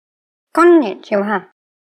Konnichiwa.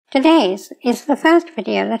 Today's is the first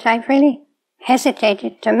video that I've really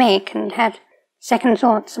hesitated to make and had second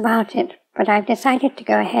thoughts about it, but I've decided to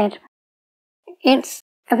go ahead. It's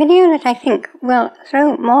a video that I think will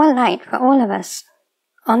throw more light for all of us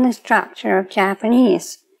on the structure of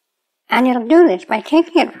Japanese, and it'll do this by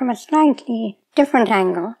taking it from a slightly different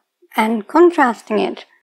angle and contrasting it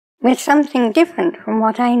with something different from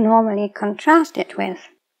what I normally contrast it with.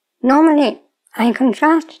 Normally, I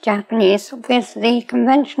contrast Japanese with the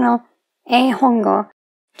conventional Eihongo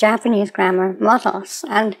Japanese grammar models,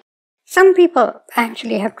 and some people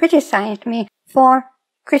actually have criticized me for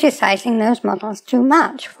criticizing those models too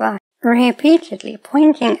much, for repeatedly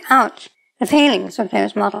pointing out the failings of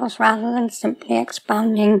those models rather than simply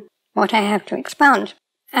expounding what I have to expound.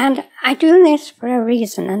 And I do this for a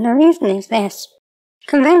reason, and the reason is this.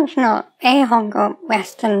 Conventional Eihongo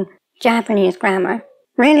Western Japanese grammar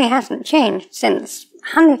really hasn't changed since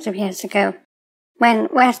hundreds of years ago, when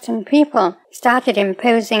Western people started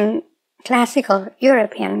imposing classical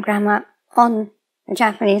European grammar on the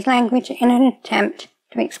Japanese language in an attempt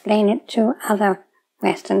to explain it to other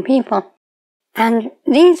Western people. And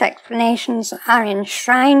these explanations are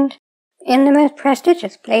enshrined in the most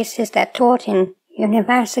prestigious places. They're taught in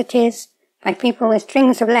universities by people with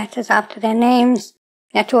strings of letters after their names.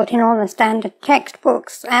 They're taught in all the standard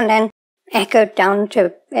textbooks and then echoed down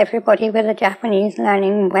to everybody with a Japanese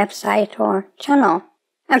learning website or channel.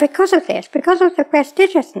 And because of this, because of the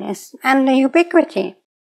prestigiousness and the ubiquity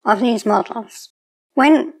of these models,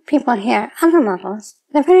 when people hear other models,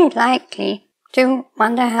 they're very likely to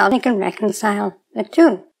wonder how they can reconcile the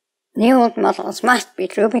two. The old models must be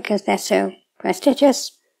true because they're so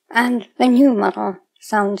prestigious, and the new model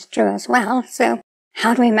sounds true as well, so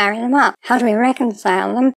how do we marry them up? How do we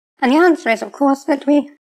reconcile them? And the answer is, of course, that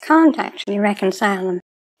we can't actually reconcile them.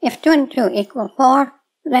 If 2 and 2 equal 4,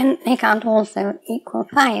 then they can't also equal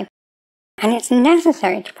 5. And it's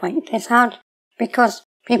necessary to point this out because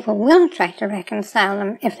people will try to reconcile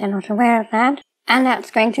them if they're not aware of that, and that's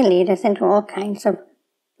going to lead us into all kinds of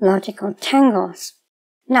logical tangles.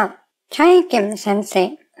 Now, Tae Kim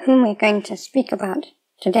sensei, whom we're going to speak about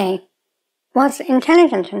today, was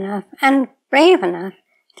intelligent enough and brave enough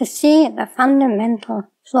to see the fundamental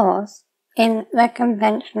flaws in the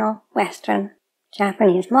conventional Western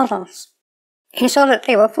Japanese models. He saw that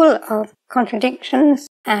they were full of contradictions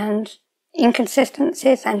and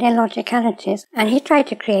inconsistencies and illogicalities, and he tried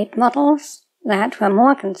to create models that were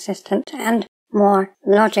more consistent and more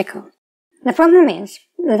logical. The problem is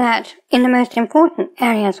that in the most important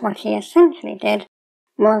areas what he essentially did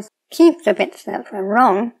was keep the bits that were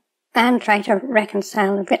wrong and try to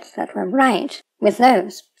reconcile the bits that were right with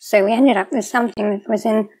those. So we ended up with something that was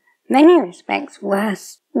in many respects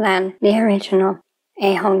worse than the original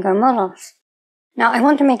Eihongo models. Now, I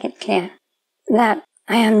want to make it clear that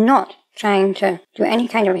I am not trying to do any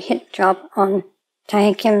kind of a hit job on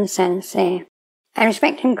Tae Kim sensei. I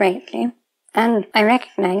respect him greatly, and I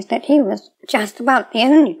recognize that he was just about the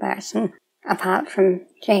only person, apart from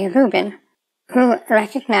J. Rubin, who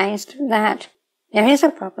recognized that there is a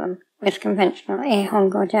problem with conventional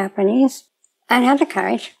Eihongo Japanese, and had the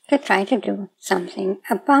courage to try to do something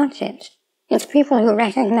about it. It's people who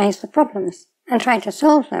recognize the problems and try to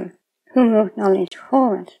solve them who move knowledge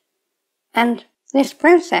forward. And this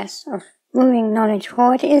process of moving knowledge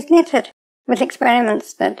forward is littered with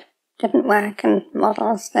experiments that didn't work and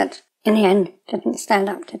models that in the end didn't stand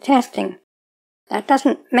up to testing. That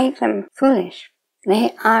doesn't make them foolish.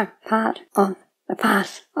 They are part of the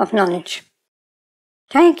path of knowledge.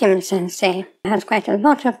 Tae Kim sensei has quite a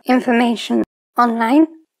lot of information online,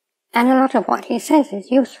 and a lot of what he says is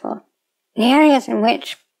useful. The areas in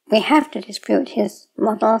which we have to dispute his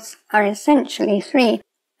models are essentially 3,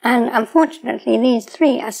 and unfortunately these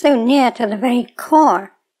 3 are so near to the very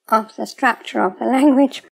core of the structure of the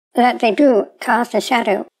language that they do cast a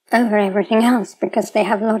shadow over everything else because they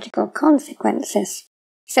have logical consequences.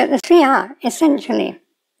 So the 3 are essentially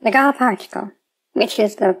the ga particle, which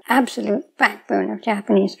is the absolute backbone of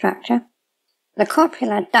Japanese structure, the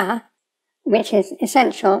copula da, which is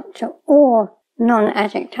essential to all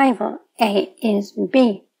non-adjectival A is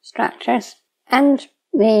B structures, and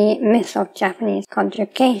the myth of Japanese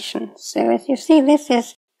conjugation. So as you see, this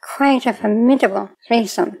is quite a formidable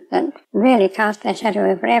threesome that really casts their shadow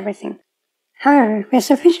over everything. However, if we're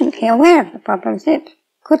sufficiently aware of the problems, it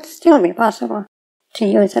could still be possible to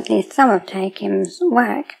use at least some of Tae Kim's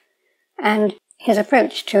work, and his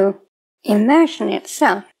approach to immersion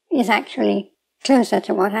itself is actually closer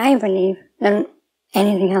to what I believe than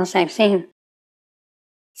anything else I've seen.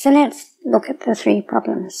 So let's look at the 3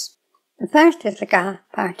 problems. The first is the ga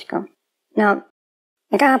particle. Now,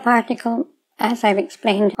 The ga particle, as I've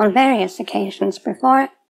explained on various occasions before,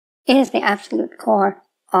 is the absolute core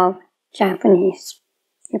of Japanese.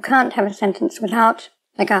 You can't have a sentence without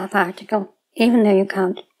the ga particle, even though you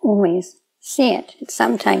can't always see it. It's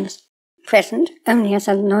sometimes present only as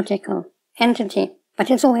a logical entity,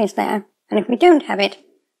 but it's always there. And if we don't have it,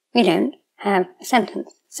 we don't have a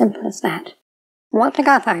sentence. Simple as that. What the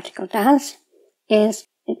ga particle does is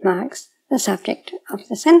it marks the subject of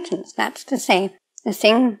the sentence. That's to say, the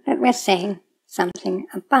thing that we're saying something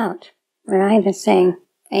about. We're either saying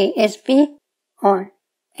A is B or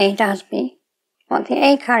A does B. What the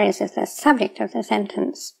A carries is the subject of the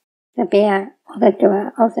sentence. The beer or the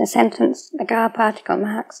doer of the sentence. The ga particle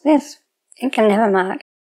marks this. It can never mark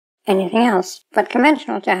anything else. But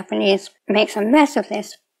conventional Japanese makes a mess of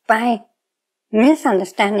this by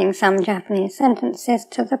misunderstanding some Japanese sentences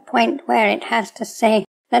to the point where it has to say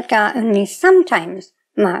that ga only sometimes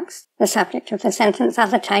marks the subject of the sentence,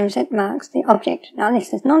 other times it marks the object. Now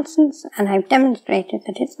this is nonsense, and I've demonstrated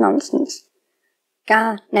that it's nonsense.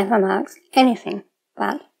 Ga never marks anything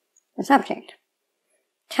but the subject.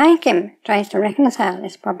 Tae Kim tries to reconcile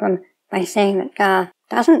this problem by saying that ga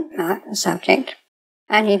doesn't mark the subject,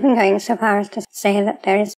 and even going so far as to say that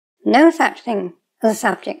there is no such thing as a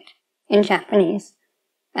subject in Japanese,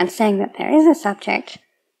 and saying that there is a subject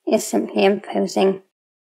is simply imposing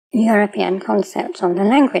European concepts on the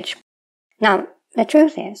language. Now, the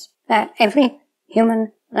truth is that every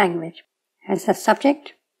human language has a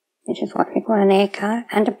subject, which is what we call an A car,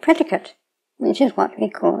 and a predicate, which is what we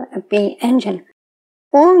call a B engine.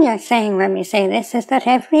 All we are saying when we say this is that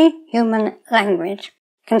every human language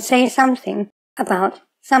can say something about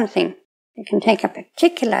something. It can take a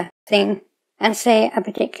particular thing and say a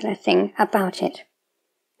particular thing about it.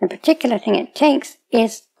 The particular thing it takes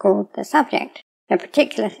is called the subject. The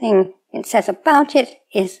particular thing it says about it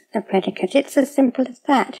is the predicate. It's as simple as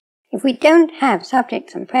that. If we don't have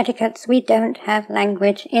subjects and predicates, we don't have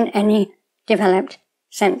language in any developed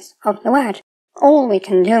sense of the word. All we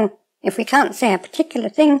can do, if we can't say a particular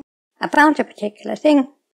thing about a particular thing,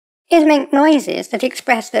 is make noises that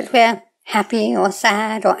express that we're happy or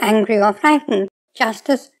sad or angry or frightened, just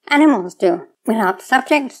as animals do. Without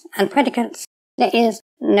subjects and predicates, there is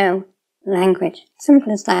no language.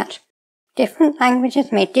 Simple as that. Different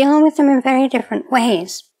languages may deal with them in very different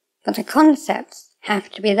ways, but the concepts have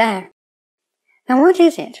to be there. Now what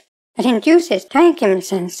is it that induces Tae Kim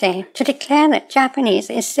sensei to declare that Japanese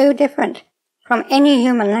is so different from any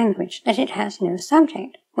human language that it has no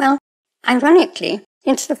subject? Well, ironically,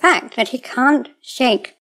 it's the fact that he can't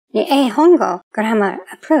shake the Ehongo grammar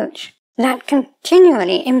approach that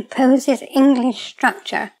continually imposes English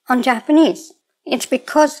structure on Japanese. It's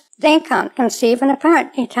because they can't conceive, and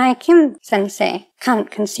apparently Tae Kim sensei can't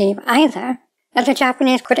conceive either, that the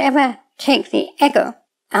Japanese could ever take the ego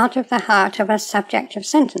out of the heart of a subjective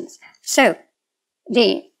sentence. So,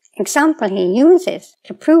 the example he uses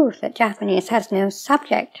to prove that Japanese has no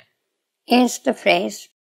subject is the phrase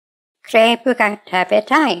 "Krepu ga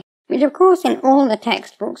tabetai," which of course in all the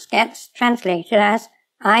textbooks gets translated as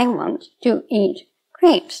 "I want to eat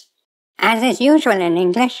crepes." As is usual in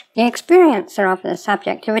English, the experiencer of the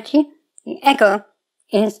subjectivity, the ego,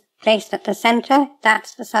 is placed at the center.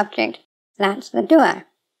 That's the subject, that's the doer.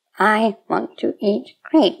 I want to eat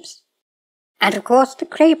crepes. And of course the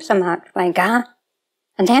crepes are marked by ga,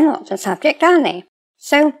 and they're not the subject, are they?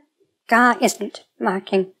 So, ga isn't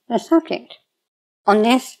marking the subject. On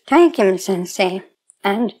this, Tae Kim sensei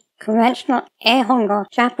and conventional Ehongo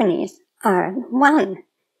Japanese are one.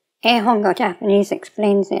 Ehongo Japanese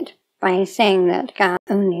explains it by saying that ga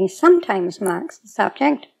only sometimes marks the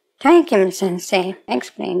subject. Tae Kim sensei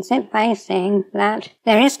explains it by saying that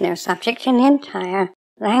there is no subject in the entire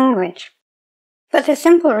language. But the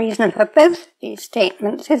simple reason for both these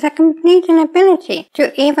statements is a complete inability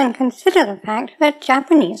to even consider the fact that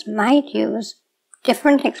Japanese might use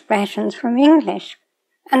different expressions from English,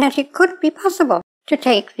 and that it could be possible to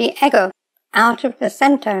take the ego out of the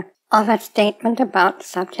center of a statement about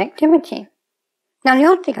subjectivity. Now the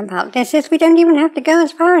odd thing about this is we don't even have to go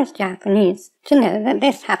as far as Japanese to know that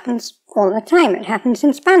this happens all the time. It happens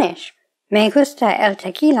in Spanish. Me gusta el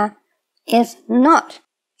tequila is not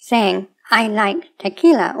saying I like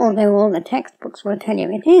tequila, although all the textbooks will tell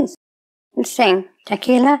you it is. It's saying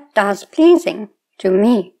tequila does pleasing to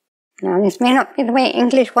me. Now this may not be the way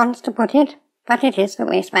English wants to put it, but it is the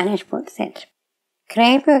way Spanish puts it.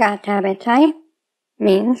 Krepu ga tabetai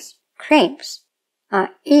means crepes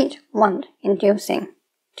are eat-want-inducing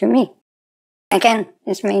to me. Again,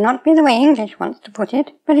 this may not be the way English wants to put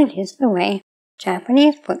it, but it is the way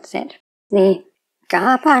Japanese puts it. The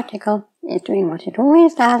ga particle is doing what it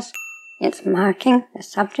always does. It's marking the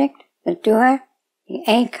subject, the doer, the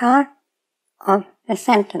eikar of the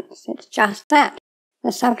sentence. It's just that.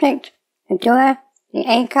 The subject, the doer, the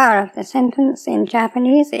eikar of the sentence in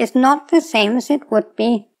Japanese is not the same as it would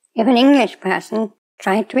be if an English person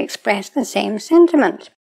tried to express the same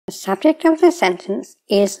sentiment. The subject of the sentence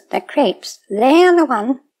is the crepes. They are the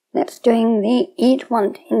one that's doing the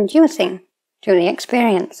eat-want inducing to the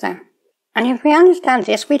experiencer. And if we understand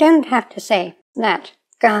this, we don't have to say that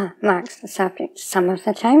ga marks the subject some of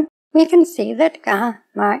the time. We can see that ga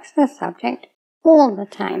marks the subject all the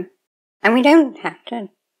time. And we don't have to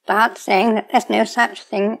start saying that there's no such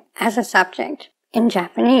thing as a subject in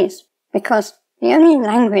Japanese, because the only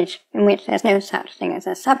language in which there's no such thing as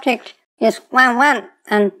a subject is wan-wan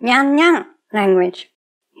and nyan-nyan language.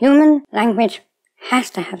 Human language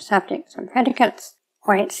has to have subjects and predicates,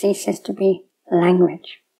 or it ceases to be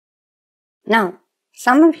language. Now,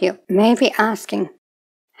 some of you may be asking,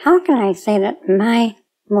 how can I say that my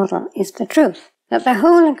model is the truth, that the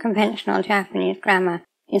whole of conventional Japanese grammar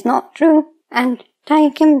is not true, and Tae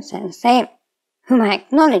Kim sensei, whom I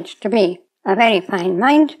acknowledge to be a very fine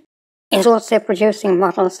mind, is also producing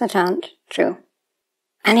models that aren't true?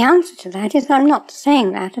 And the answer to that is I'm not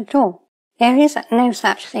saying that at all. There is no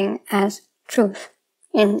such thing as truth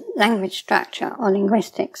in language structure or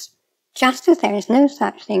linguistics, just as there is no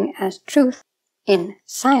such thing as truth in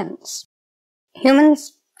science.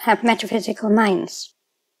 Humans have metaphysical minds.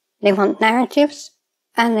 They want narratives,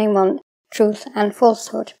 and they want truth and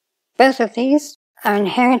falsehood. Both of these are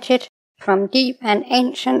inherited from deep and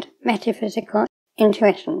ancient metaphysical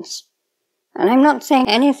intuitions. And I'm not saying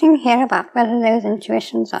anything here about whether those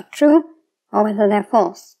intuitions are true or whether they're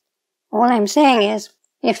false. All I'm saying is,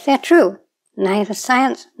 if they're true, neither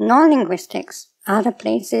science nor linguistics are the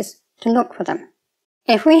places to look for them.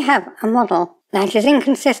 If we have a model that is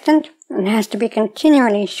inconsistent and has to be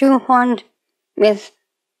continually shoehorned with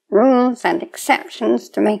rules and exceptions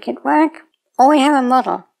to make it work, or we have a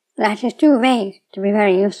model that is too vague to be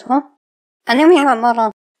very useful, and then we have a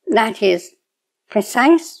model that is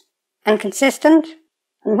precise and consistent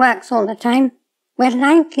and works all the time, we're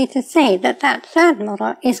likely to say that that third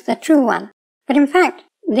model is the true one. But in fact,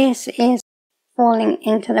 this is falling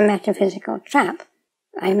into the metaphysical trap.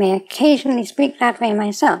 I may occasionally speak that way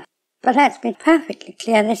myself, but let's be perfectly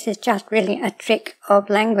clear, this is just really a trick of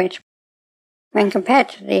language. When compared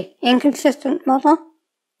to the inconsistent model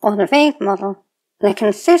or the vague model, the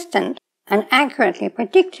consistent and accurately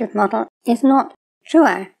predictive model is not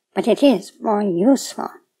truer, but it is more useful.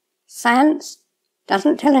 Science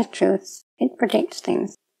doesn't tell us truths, it predicts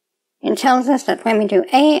things. It tells us that when we do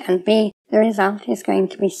A and B, the result is going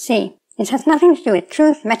to be C. It has nothing to do with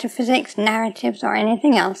truth, metaphysics, narratives, or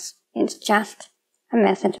anything else. It's just a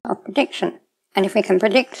method of prediction. And if we can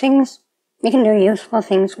predict things, we can do useful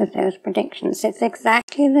things with those predictions. It's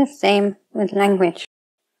exactly the same with language.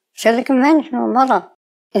 So the conventional model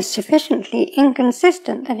is sufficiently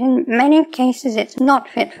inconsistent that in many cases it's not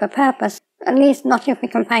fit for purpose, at least not if we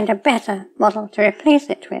can find a better model to replace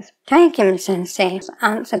it with. Tae Kim sensei's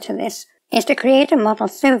answer to this is to create a model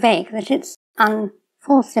so vague that it's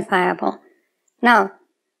unfalsifiable. Now,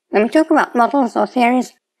 when we talk about models or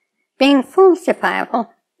theories, being falsifiable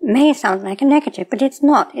may sound like a negative, but it's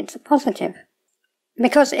not, it's a positive.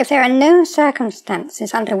 Because if there are no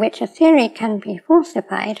circumstances under which a theory can be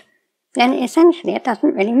falsified, then essentially it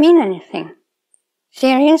doesn't really mean anything.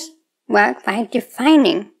 Theories work by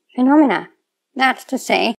defining phenomena. That's to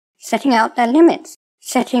say, setting out their limits,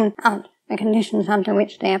 setting out the conditions under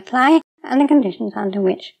which they apply and the conditions under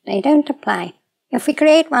which they don't apply. If we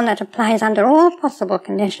create one that applies under all possible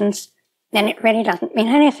conditions, then it really doesn't mean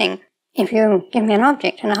anything. If you give me an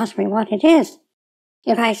object and ask me what it is,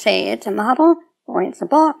 if I say it's a marble, or it's a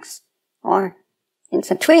box, or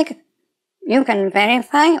it's a twig, you can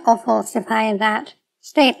verify or falsify that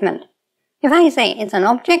statement. If I say it's an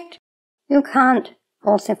object, you can't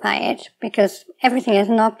falsify it, because everything is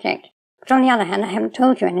an object. But on the other hand, I haven't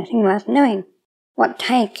told you anything worth knowing. What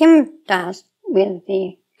Tae Kim does with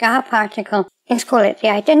the ga particle is call it the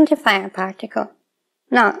identifier particle.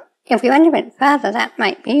 Now, if we went a bit further, that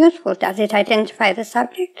might be useful. Does it identify the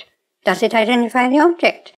subject? Does it identify the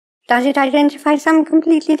object? Does it identify some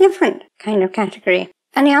completely different kind of category?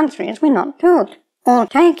 And the answer is we're not told. All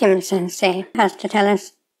Tae Kim sensei has to tell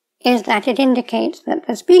us is that it indicates that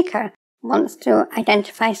the speaker wants to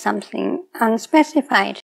identify something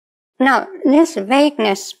unspecified. Now, this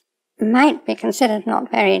vagueness might be considered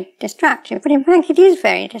not very destructive, but in fact it is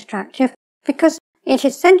very destructive because it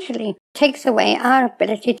essentially takes away our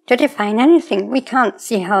ability to define anything. We can't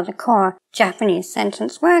see how the core Japanese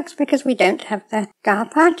sentence works because we don't have the ga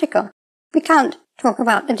particle. We can't talk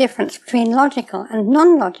about the difference between logical and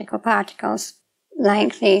non-logical particles,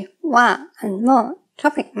 like the wa and mo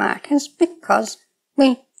topic markers, because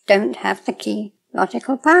we don't have the key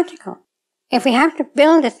logical particle. If we have to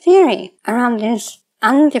build a theory around this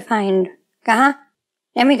undefined ga,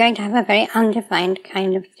 then we're going to have a very undefined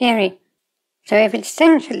kind of theory. So we've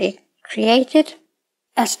essentially created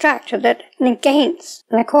a structure that negates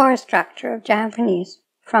the core structure of Japanese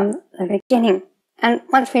from the beginning. And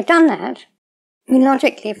once we've done that, we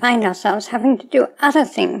logically find ourselves having to do other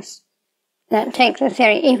things that take the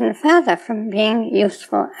theory even further from being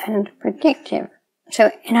useful and predictive.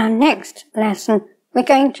 So in our next lesson, we're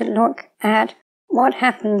going to look at what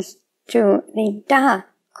happens to the da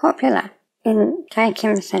copula in Tae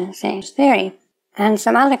Kim Sensei's theory, and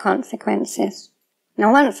some other consequences.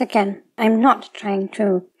 Now once again, I'm not trying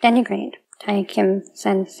to denigrate Tae Kim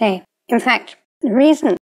Sensei. In fact, the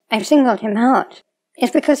reason I've singled him out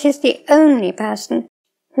is because he's the only person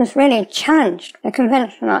who's really challenged the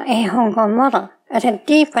conventional Eihongo model at a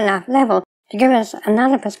deep enough level to give us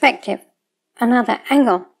another perspective, another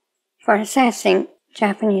angle for assessing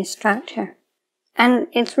Japanese structure. And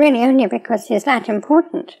it's really only because he's that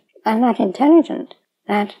important and that intelligent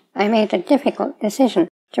that I made a difficult decision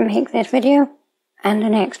to make this video and the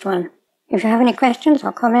next one. If you have any questions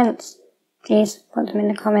or comments, please put them in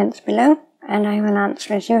the comments below and I will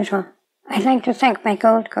answer as usual. I'd like to thank my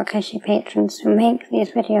gold Kokeshi patrons who make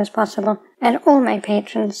these videos possible, and all my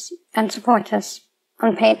patrons and supporters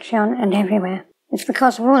on Patreon and everywhere. It's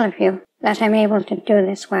because of all of you that I'm able to do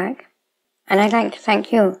this work. And I'd like to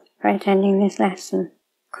thank you for attending this lesson.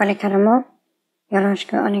 Korekara mo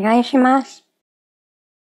yoroshiku onegai shimasu.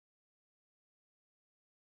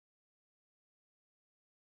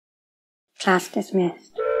 Class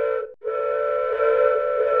dismissed.